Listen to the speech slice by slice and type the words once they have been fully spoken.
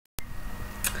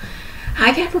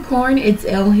Hi Capricorn, it's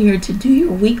Elle here to do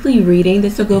your weekly reading.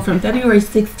 This will go from February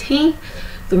 16th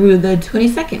through the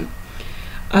 22nd.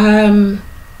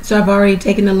 So I've already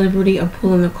taken the liberty of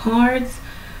pulling the cards.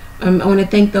 I want to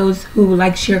thank those who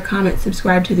like, share, comment,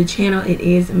 subscribe to the channel. It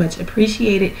is much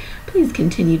appreciated. Please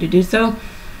continue to do so.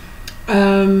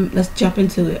 Let's jump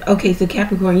into it. Okay, so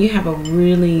Capricorn, you have a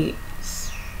really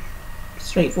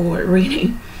straightforward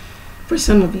reading for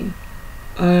some of you.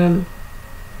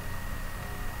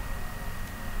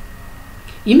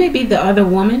 You may be the other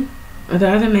woman or the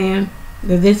other man.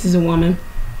 This is a woman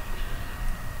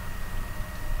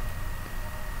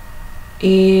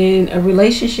in a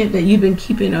relationship that you've been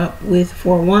keeping up with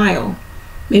for a while.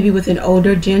 Maybe with an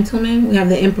older gentleman. We have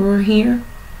the Emperor here.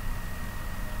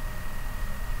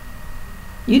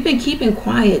 You've been keeping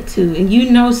quiet too, and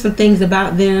you know some things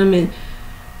about them, and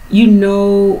you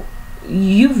know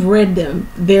you've read them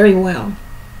very well.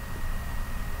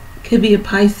 Could be a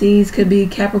Pisces, could be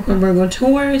Capricorn, Virgo,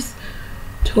 Taurus,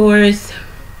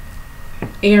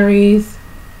 Aries.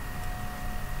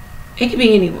 It could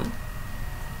be anyone.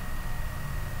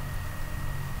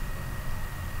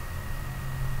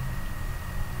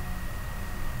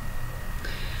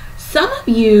 Some of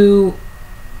you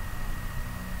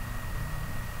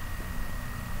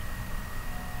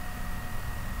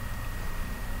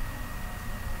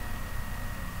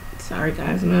sorry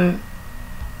guys, my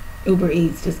Uber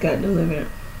Eats just got delivered.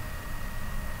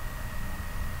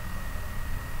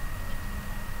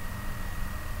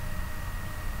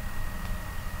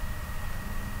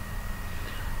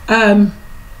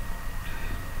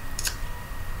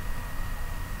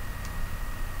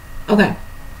 Okay.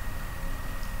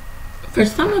 For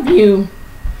some of you,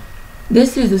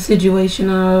 this is a situation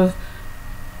of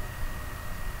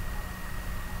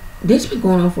this has been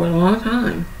going on for a long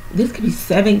time. This could be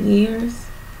 7 years.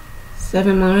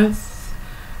 7 months.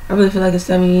 I really feel like it's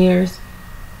 7 years.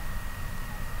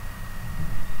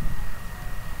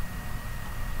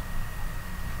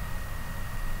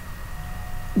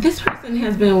 This person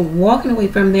has been walking away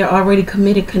from their already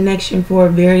committed connection for a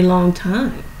very long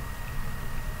time.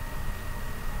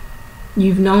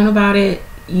 You've known about it.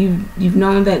 You've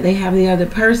known that they have the other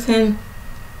person.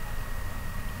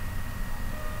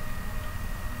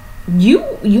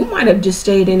 You might have just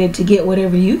stayed in it to get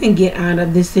whatever you can get out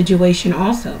of this situation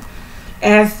also,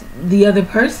 as the other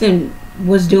person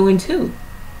was doing too.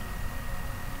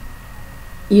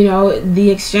 You know, the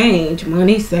exchange,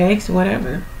 money, sex,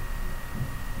 whatever.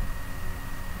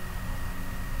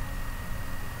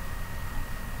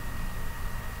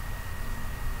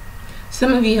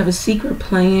 Some of you have a secret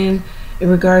plan in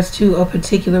regards to a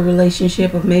particular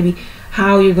relationship, of maybe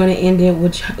how you're going to end it,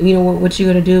 which, you know, what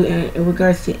you're going to do in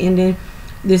regards to ending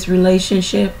this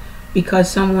relationship, because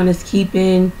someone is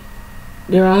keeping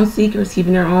their own secrets,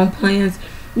 keeping their own plans.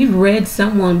 You've read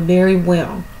someone very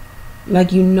well,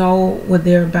 like you know what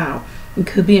they're about. It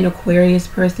could be an Aquarius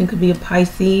person, could be a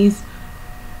Pisces.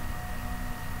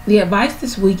 The advice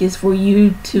this week is for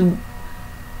you to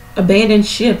abandon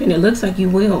ship, and it looks like you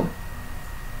will.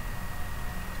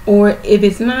 Or if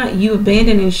it's not you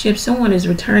abandoning ship, someone is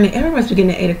returning. Everyone's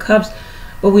beginning the 8 of Cups,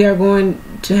 but we are going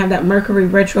to have that Mercury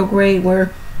retrograde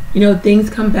where, you know,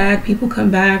 things come back, people come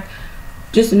back.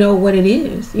 Just know what it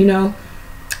is, you know.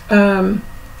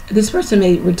 This person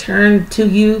may return to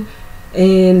you,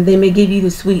 and they may give you the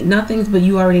sweet nothings, but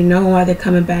you already know why they're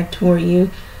coming back toward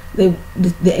you. The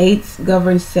 8s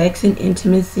govern sex and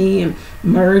intimacy and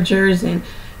mergers and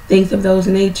things of those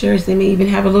natures. They may even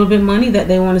have a little bit of money that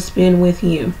they want to spend with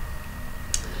you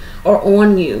or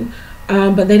on you,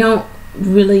 but they don't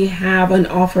really have an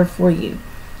offer for you.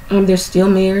 They're still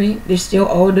married, they're still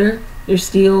older, they're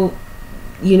still,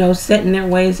 you know, set in their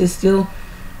ways. They still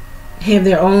have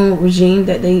their own regime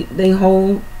that they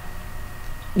hold,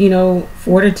 you know,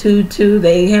 fortitude to.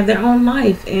 They have their own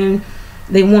life, and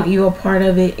they want you a part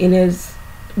of it in a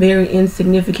very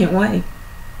insignificant way.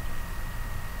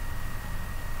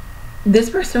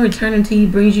 This person returning to you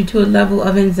brings you to a level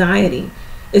of anxiety.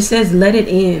 It says let it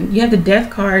in. You have the Death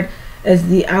card as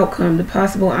the outcome, the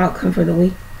possible outcome for the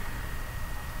week.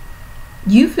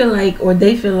 You feel like, or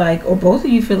they feel like, or both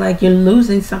of you feel like you're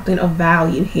losing something of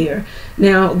value here.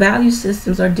 Now, value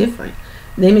systems are different.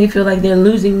 They may feel like they're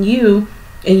losing you,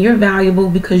 and you're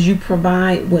valuable because you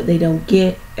provide what they don't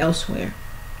get elsewhere.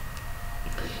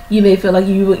 You may feel like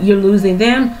you're losing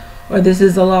them, or this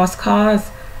is a lost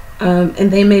cause. And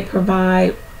they may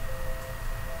provide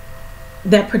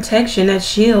that protection, that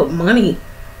shield, money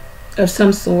of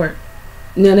some sort.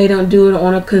 Now, they don't do it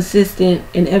on a consistent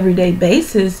and everyday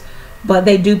basis, but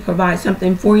they do provide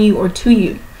something for you or to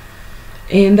you.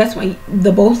 And that's why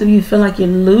the both of you feel like you're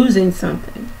losing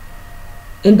something.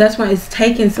 And that's why it's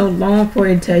taken so long for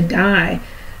it to die.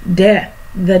 Death,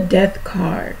 the death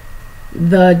card.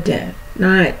 The death,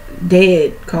 not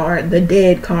dead card. The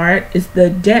dead card is the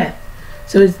death.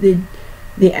 So it's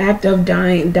the act of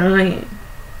dying.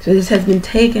 So this has been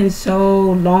taken so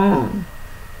long.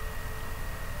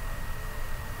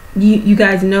 You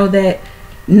guys know that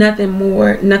nothing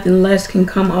more, nothing less can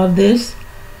come of this.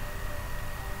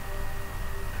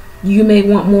 You may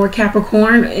want more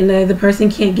Capricorn and the other person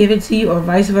can't give it to you, or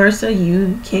vice versa.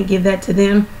 You can't give that to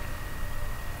them.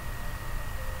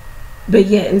 But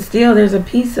yet and still there's a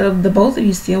piece of the both of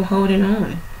you still holding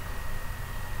on.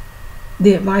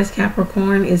 The advice,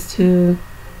 Capricorn, is to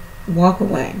walk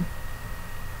away.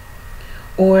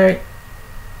 Or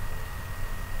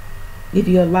if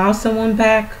you allow someone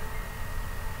back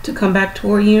to come back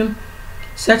toward you,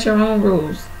 set your own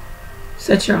rules.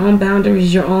 Set your own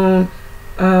boundaries, your own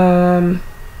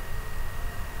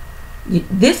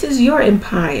this is your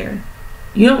empire.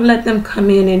 You don't let them come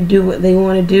in and do what they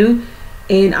want to do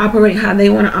and operate how they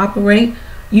want to operate.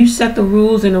 You set the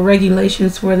rules and the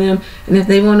regulations for them, and if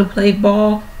they want to play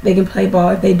ball, they can play ball.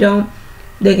 If they don't,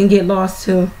 they can get lost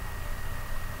too.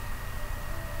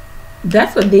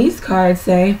 That's what these cards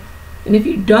say. And if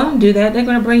you don't do that, they're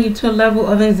going to bring you to a level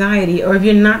of anxiety. Or if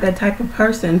you're not that type of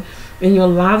person and you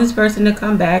allow this person to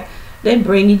come back, they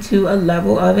bring you to a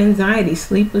level of anxiety,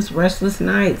 sleepless, restless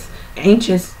nights,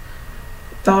 anxious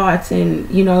thoughts, and,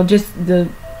 you know, just the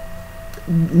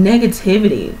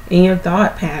negativity in your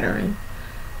thought pattern.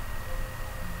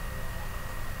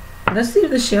 Let's see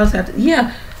if the shells have to,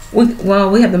 yeah,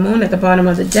 we have the moon at the bottom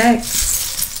of the deck.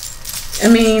 I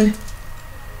mean,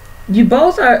 you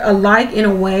both are alike in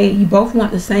a way. You both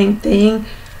want the same thing.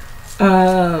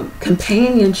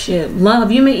 Companionship,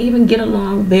 love. You may even get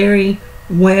along very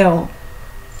well.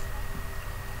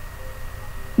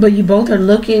 But you both are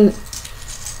looking.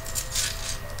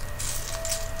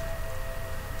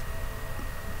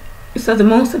 So the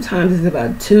most of the times it's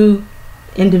about two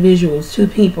individuals, two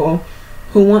people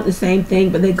who want the same thing,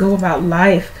 but they go about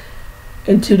life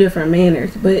in two different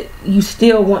manners. But you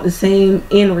still want the same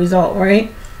end result, right?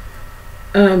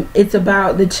 It's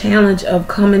about the challenge of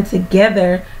coming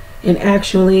together and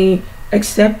actually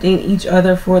accepting each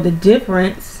other for the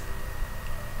difference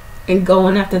and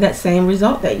going after that same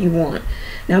result that you want.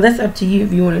 Now that's up to you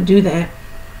if you want to do that.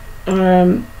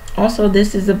 Also,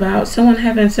 this is about someone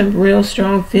having some real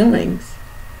strong feelings,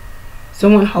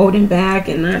 someone holding back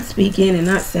and not speaking and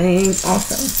not saying.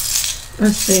 Also,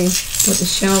 let's see what the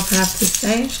shells have to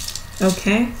say.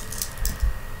 Okay.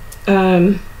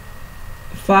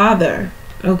 Father.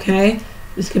 Okay,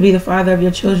 this could be the father of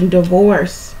your children.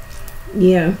 Divorce,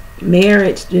 yeah.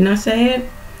 Marriage, didn't I say it?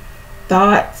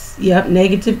 Thoughts, yep.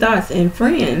 Negative thoughts. And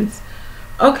friends.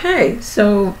 Okay,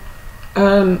 so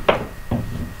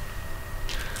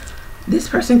this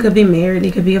person could be married.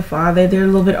 They could be a father. They're a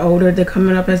little bit older. They're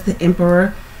coming up as the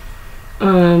emperor.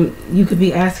 You could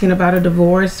be asking about a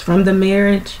divorce from the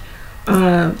marriage.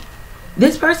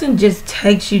 This person just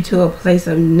takes you to a place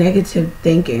of negative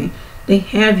thinking. They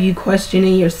have you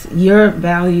questioning your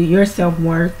value, your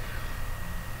self-worth.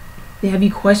 They have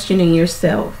you questioning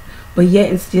yourself, but yet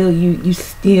and still you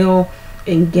still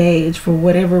engage for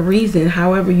whatever reason,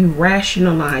 however you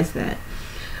rationalize that.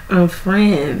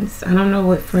 Friends, I don't know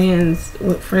what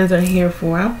friends are here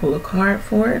for. I'll pull a card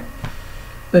for it.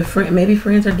 But maybe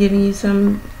friends are giving you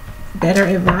some better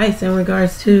advice in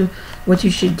regards to what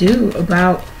you should do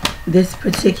about this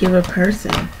particular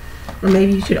person. Or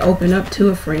maybe you should open up to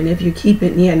a friend if you're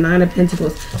keeping, yeah, Nine of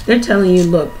Pentacles. They're telling you,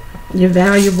 look, you're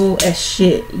valuable as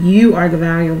shit. You are the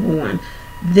valuable one.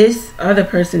 This other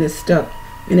person is stuck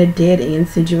in a dead end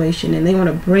situation and they want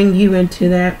to bring you into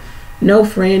that. No,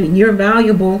 friend, you're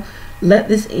valuable. Let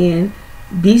this end.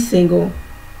 Be single.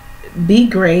 Be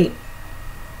great.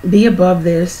 Be above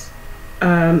this.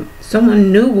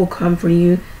 Someone new will come for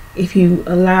you if you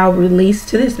allow release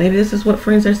to this. Maybe this is what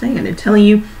friends are saying. They're telling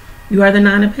you you are the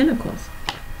Nine of Pentacles.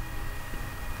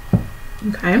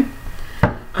 Okay.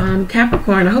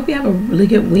 Capricorn, I hope you have a really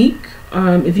good week.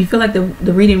 If you feel like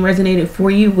the reading resonated for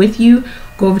you, with you,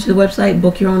 go over to the website,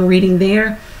 book your own reading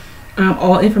there.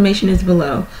 All information is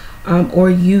below. Or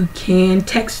you can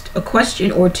text a question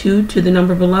or two to the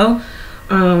number below.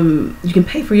 You can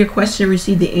pay for your question,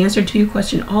 receive the answer to your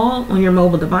question all on your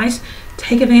mobile device.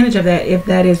 Take advantage of that if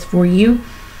that is for you.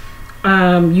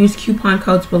 Use coupon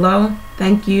codes below.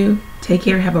 Thank you. Take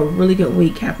care. Have a really good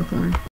week, Capricorn.